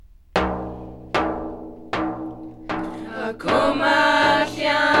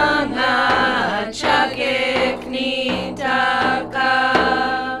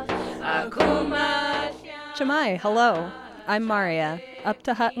Chamai, hello. I'm Maria, up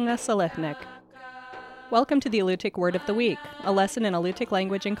to Hatanga Salihnik. Welcome to the Alutiiq Word of the Week, a lesson in Alutiiq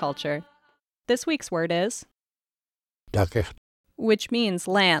language and culture. This week's word is Dakech. Which means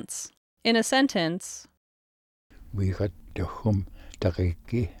lance. In a sentence, We got the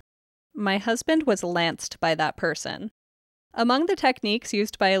Dakeki. my husband was lanced by that person. Among the techniques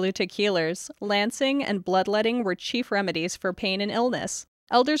used by Alutiiq healers, lancing and bloodletting were chief remedies for pain and illness.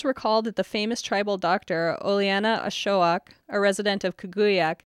 Elders recall that the famous tribal doctor Oliana Ashoak, a resident of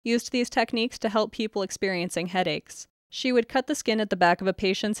Kuguyak, used these techniques to help people experiencing headaches. She would cut the skin at the back of a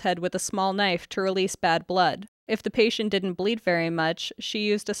patient's head with a small knife to release bad blood. If the patient didn't bleed very much, she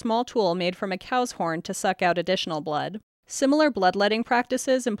used a small tool made from a cow's horn to suck out additional blood. Similar bloodletting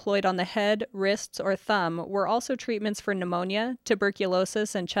practices employed on the head, wrists, or thumb were also treatments for pneumonia,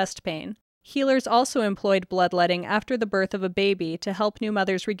 tuberculosis, and chest pain. Healers also employed bloodletting after the birth of a baby to help new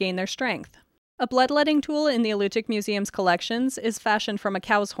mothers regain their strength. A bloodletting tool in the Alutiiq Museum's collections is fashioned from a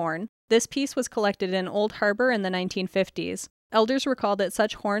cow's horn. This piece was collected in Old Harbor in the 1950s. Elders recall that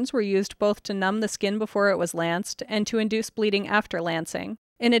such horns were used both to numb the skin before it was lanced and to induce bleeding after lancing.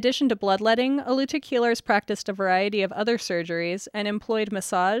 In addition to bloodletting, Alutiiq healers practiced a variety of other surgeries and employed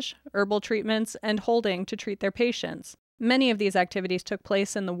massage, herbal treatments, and holding to treat their patients. Many of these activities took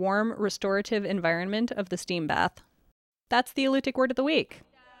place in the warm, restorative environment of the steam bath. That's the Alutiiq Word of the Week.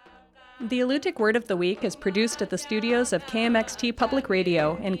 The Alutiiq Word of the Week is produced at the studios of KMXT Public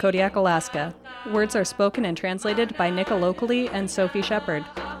Radio in Kodiak, Alaska. Words are spoken and translated by Nika Locally and Sophie Shepard.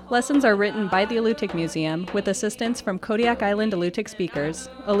 Lessons are written by the Alutiiq Museum with assistance from Kodiak Island Alutiiq Speakers,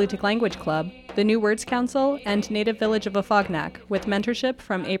 Alutiiq Language Club, the New Words Council, and Native Village of Afognak, with mentorship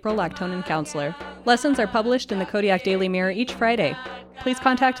from April Lactonen Counselor. Lessons are published in the Kodiak Daily Mirror each Friday. Please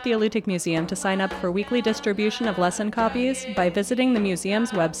contact the Alutiiq Museum to sign up for weekly distribution of lesson copies by visiting the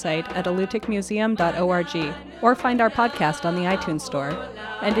museum's website at alutiiqmuseum.org or find our podcast on the iTunes Store.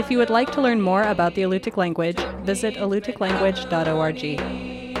 And if you would like to learn more about the Alutiiq language, visit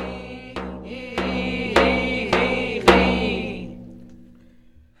alutiiqlanguage.org.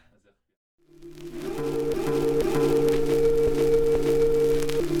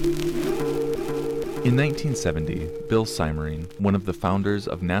 In 1970, Bill Siemering, one of the founders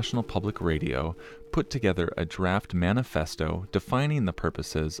of National Public Radio, put together a draft manifesto defining the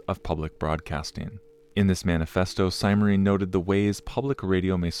purposes of public broadcasting. In this manifesto, Siemering noted the ways public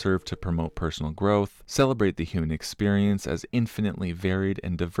radio may serve to promote personal growth, celebrate the human experience as infinitely varied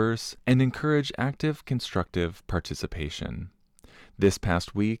and diverse, and encourage active, constructive participation. This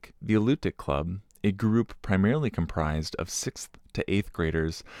past week, the Alutiiq Club, a group primarily comprised of 6th to 8th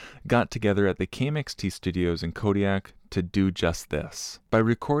graders, got together at the KMXT studios in Kodiak to do just this. By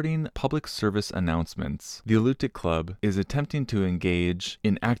recording public service announcements, the Alutiiq Club is attempting to engage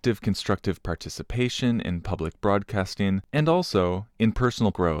in active constructive participation in public broadcasting and also in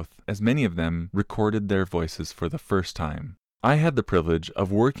personal growth, as many of them recorded their voices for the first time. I had the privilege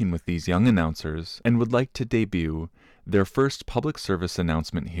of working with these young announcers and would like to debut their first public service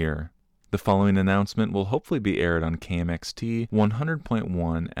announcement here. The following announcement will hopefully be aired on KMXT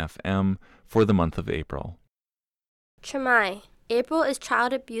 100.1 FM for the month of April. Chamai, April is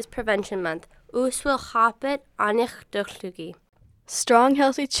Child Abuse Prevention Month. Uswil hapit anich duchlugi. Strong,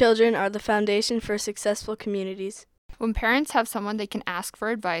 healthy children are the foundation for successful communities. When parents have someone they can ask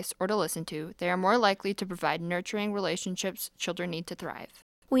for advice or to listen to, they are more likely to provide nurturing relationships children need to thrive.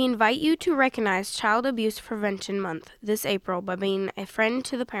 We invite you to recognize Child Abuse Prevention Month this April by being a friend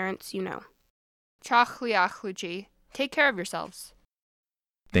to the parents you know. Chachliachluji, take care of yourselves.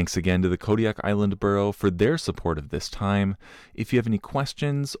 Thanks again to the Kodiak Island Borough for their support of this time. If you have any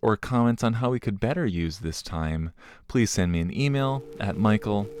questions or comments on how we could better use this time, please send me an email at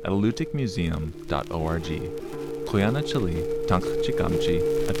michael@alutiiqmuseum.org. Kuyana Chili, Tank Chikamchi,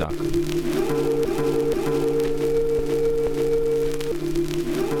 Adaku.